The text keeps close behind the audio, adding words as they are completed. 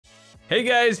Hey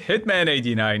guys,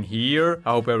 Hitman89 here.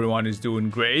 I hope everyone is doing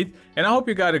great, and I hope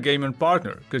you got a gaming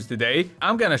partner, because today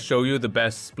I'm gonna show you the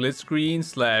best split screen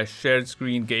 / shared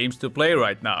screen games to play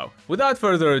right now. Without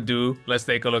further ado, let's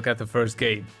take a look at the first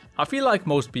game. I feel like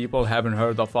most people haven't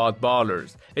heard of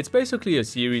OddBallers. It's basically a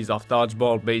series of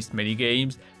dodgeball based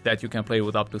minigames that you can play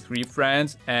with up to 3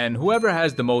 friends, and whoever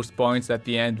has the most points at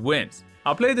the end wins.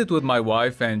 I played it with my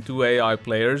wife and 2 AI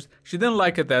players. She didn't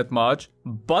like it that much,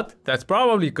 but that's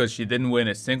probably because she didn't win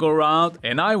a single round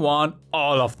and I won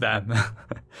all of them.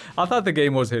 I thought the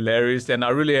game was hilarious and I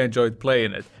really enjoyed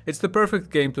playing it. It's the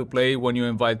perfect game to play when you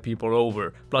invite people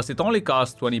over. Plus it only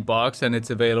costs 20 bucks and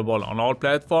it's available on all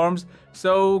platforms,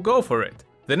 so go for it.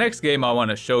 The next game I want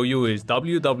to show you is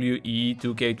WWE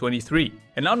 2K23.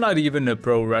 And I'm not even a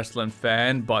pro wrestling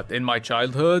fan, but in my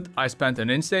childhood, I spent an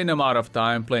insane amount of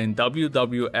time playing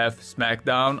WWF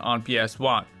SmackDown on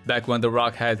PS1, back when The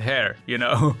Rock had hair, you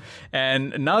know?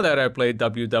 And now that I played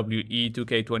WWE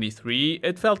 2K23,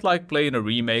 it felt like playing a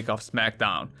remake of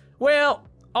SmackDown. Well,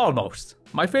 almost.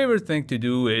 My favorite thing to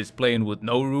do is playing with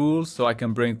no rules so I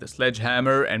can bring the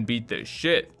sledgehammer and beat the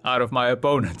shit out of my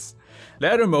opponents.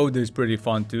 Ladder mode is pretty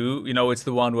fun too. You know, it's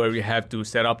the one where you have to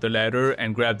set up the ladder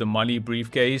and grab the money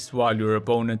briefcase while your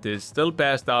opponent is still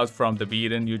passed out from the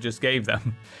beating you just gave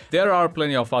them. There are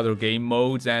plenty of other game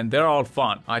modes and they're all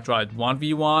fun. I tried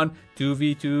 1v1,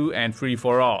 2v2 and free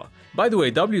for all. By the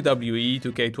way, WWE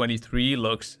 2K23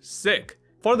 looks sick.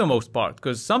 For the most part,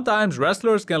 because sometimes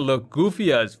wrestlers can look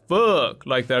goofy as fuck,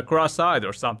 like they're cross-eyed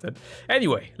or something.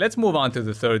 Anyway, let's move on to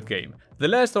the third game. The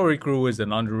Last Oricru is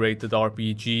an underrated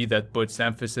RPG that puts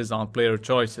emphasis on player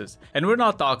choices, and we're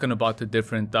not talking about the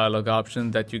different dialogue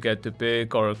options that you get to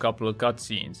pick or a couple of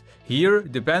cutscenes. Here,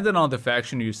 depending on the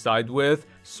faction you side with,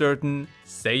 certain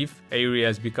safe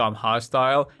areas become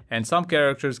hostile and some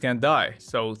characters can die,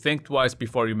 so think twice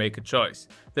before you make a choice.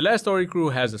 The Last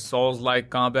Oricru has a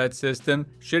Souls-like combat system,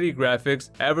 shitty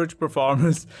graphics, average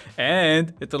performance,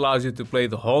 and it allows you to play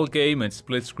the whole game in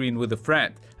split screen with a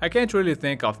friend. I can't really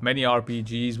think of many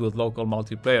RPGs with local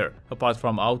multiplayer, apart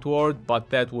from Outward, but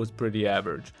that was pretty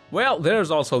average. Well,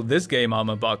 there's also this game I'm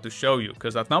about to show you,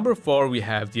 because at number 4 we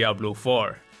have Diablo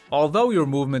 4. Although your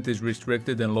movement is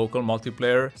restricted in local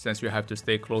multiplayer since you have to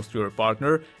stay close to your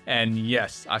partner, and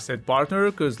yes, I said partner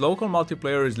because local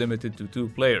multiplayer is limited to 2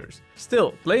 players.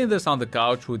 Still, playing this on the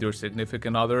couch with your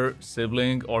significant other,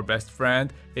 sibling or best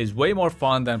friend is way more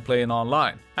fun than playing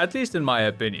online, at least in my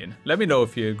opinion. Let me know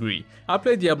if you agree. I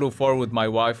played Diablo 4 with my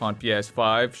wife on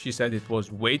PS5, she said it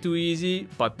was way too easy,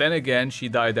 but then again she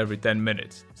died every 10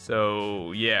 minutes,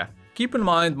 so yeah. Keep in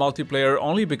mind, multiplayer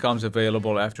only becomes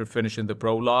available after finishing the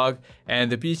prologue,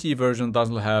 and the PC version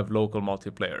doesn't have local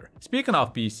multiplayer. Speaking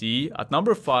of PC, at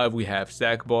number 5 we have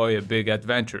Sackboy A Big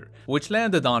Adventure, which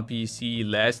landed on PC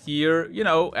last year, you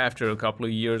know, after a couple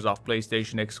of years of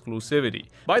PlayStation exclusivity.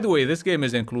 By the way, this game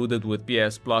is included with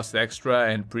PS Plus Extra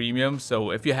and Premium,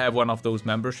 so if you have one of those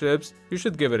memberships, you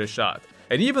should give it a shot.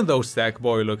 And even though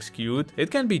Sackboy looks cute,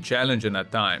 it can be challenging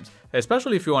at times,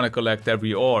 especially if you want to collect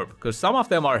every orb, because some of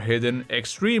them are hidden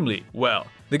extremely well.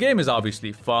 The game is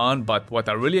obviously fun, but what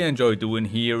I really enjoy doing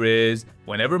here is,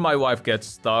 whenever my wife gets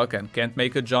stuck and can't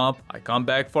make a jump, I come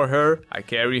back for her, I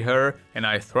carry her, and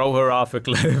I throw her off a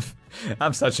cliff.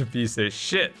 I'm such a piece of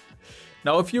shit.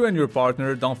 Now, if you and your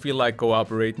partner don't feel like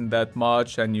cooperating that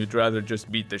much and you'd rather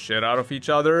just beat the shit out of each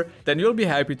other, then you'll be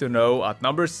happy to know at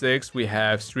number 6 we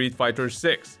have Street Fighter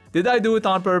 6. Did I do it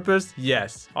on purpose?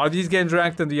 Yes. Are these games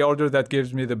ranked in the order that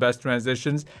gives me the best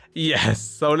transitions? Yes.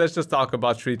 So let's just talk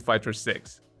about Street Fighter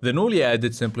 6. The newly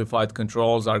added simplified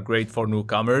controls are great for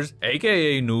newcomers,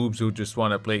 aka noobs who just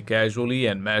want to play casually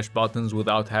and mash buttons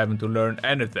without having to learn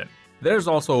anything. There's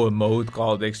also a mode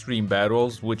called Extreme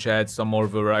Battles, which adds some more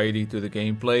variety to the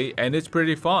gameplay, and it's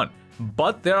pretty fun.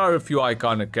 But there are a few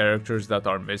iconic characters that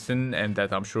are missing and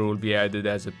that I'm sure will be added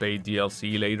as a paid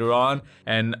DLC later on.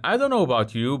 And I don't know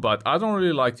about you, but I don't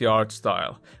really like the art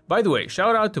style. By the way,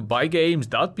 shout out to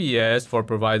buygames.ps for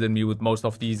providing me with most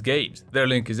of these games. Their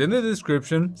link is in the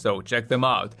description, so check them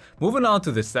out. Moving on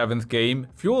to the 7th game,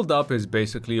 Fueled Up is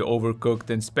basically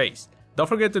Overcooked in space. Don't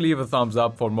forget to leave a thumbs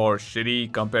up for more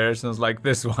shitty comparisons like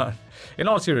this one. In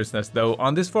all seriousness though,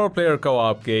 on this 4-player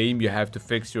co-op game, you have to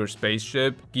fix your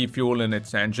spaceship, keep fuel in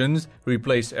its engines,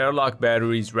 replace airlock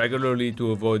batteries regularly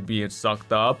to avoid being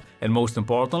sucked up, and most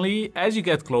importantly, as you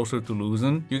get closer to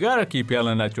losing, you gotta keep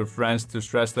yelling at your friends to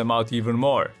stress them out even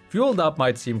more. Fueled Up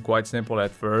might seem quite simple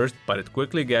at first, but it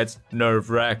quickly gets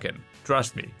nerve-wracking.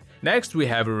 Trust me. Next we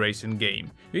have a racing game.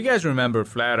 You guys remember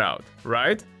Flat Out,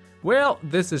 right? Well,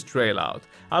 this is Trailout.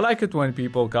 I like it when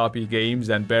people copy games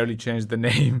and barely change the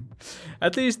name.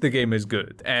 At least the game is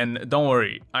good. And don't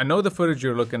worry, I know the footage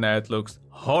you're looking at looks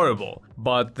horrible,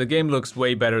 but the game looks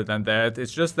way better than that.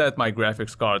 It's just that my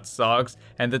graphics card sucks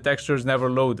and the textures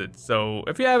never loaded. So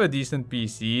if you have a decent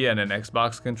PC and an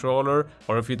Xbox controller,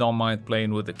 or if you don't mind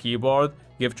playing with the keyboard,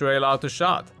 give Trailout a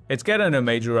shot. It's getting a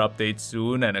major update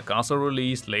soon and a console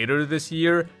release later this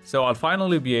year, so I'll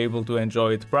finally be able to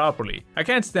enjoy it properly. I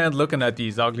can't stand looking at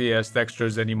these ugly ass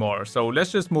textures anymore, so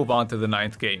let's just move on to the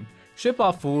 9th game. Ship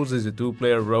Off Fools is a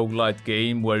 2-player roguelite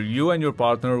game where you and your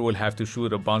partner will have to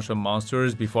shoot a bunch of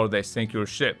monsters before they sink your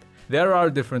ship. There are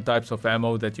different types of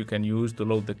ammo that you can use to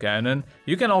load the cannon.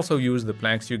 You can also use the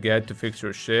planks you get to fix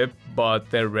your ship, but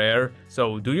they're rare,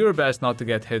 so do your best not to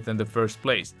get hit in the first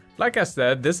place. Like I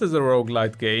said, this is a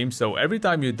roguelite game, so every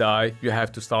time you die, you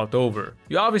have to start over.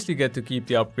 You obviously get to keep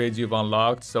the upgrades you've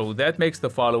unlocked, so that makes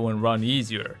the follow and run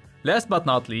easier. Last but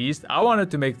not least, I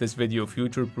wanted to make this video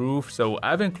future-proof, so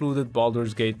I've included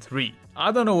Baldur's Gate 3. I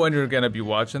don't know when you're gonna be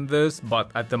watching this,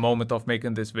 but at the moment of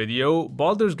making this video,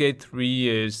 Baldur's Gate 3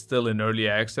 is still in early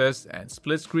access and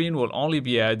split screen will only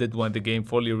be added when the game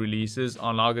fully releases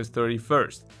on August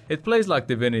 31st. It plays like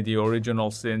Divinity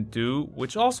Original Sin 2,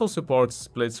 which also supports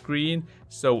split screen,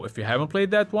 so if you haven't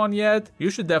played that one yet, you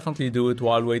should definitely do it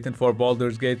while waiting for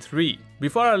Baldur's Gate 3.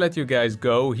 Before I let you guys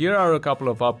go, here are a couple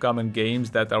of upcoming games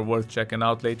that are worth checking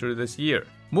out later this year.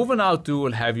 Moving Out 2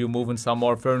 will have you moving some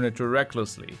more furniture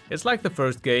recklessly. It's like the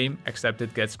first game, except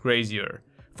it gets crazier.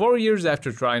 4 years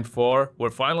after trying 4, we're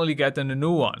finally getting a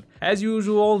new one. As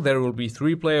usual, there will be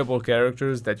 3 playable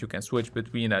characters that you can switch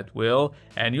between at will,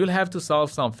 and you'll have to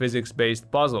solve some physics-based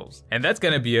puzzles. And that's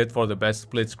gonna be it for the best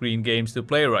split-screen games to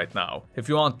play right now. If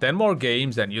you want 10 more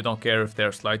games and you don't care if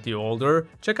they're slightly older,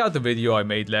 check out the video I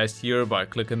made last year by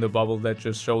clicking the bubble that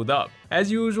just showed up.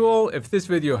 As usual, if this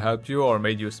video helped you or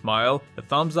made you smile, a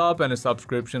thumbs up and a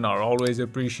subscription are always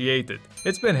appreciated.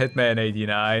 It's been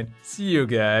Hitman89. See you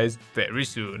guys very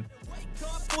soon.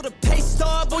 For the pay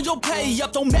stub or you'll pay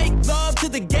up. Don't make love to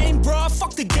the game, bruh.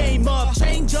 Fuck the game up.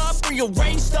 Change up,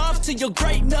 rearrange stuff to your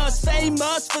greatness.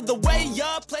 Famous for the way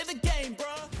up. Play the game,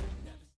 bruh.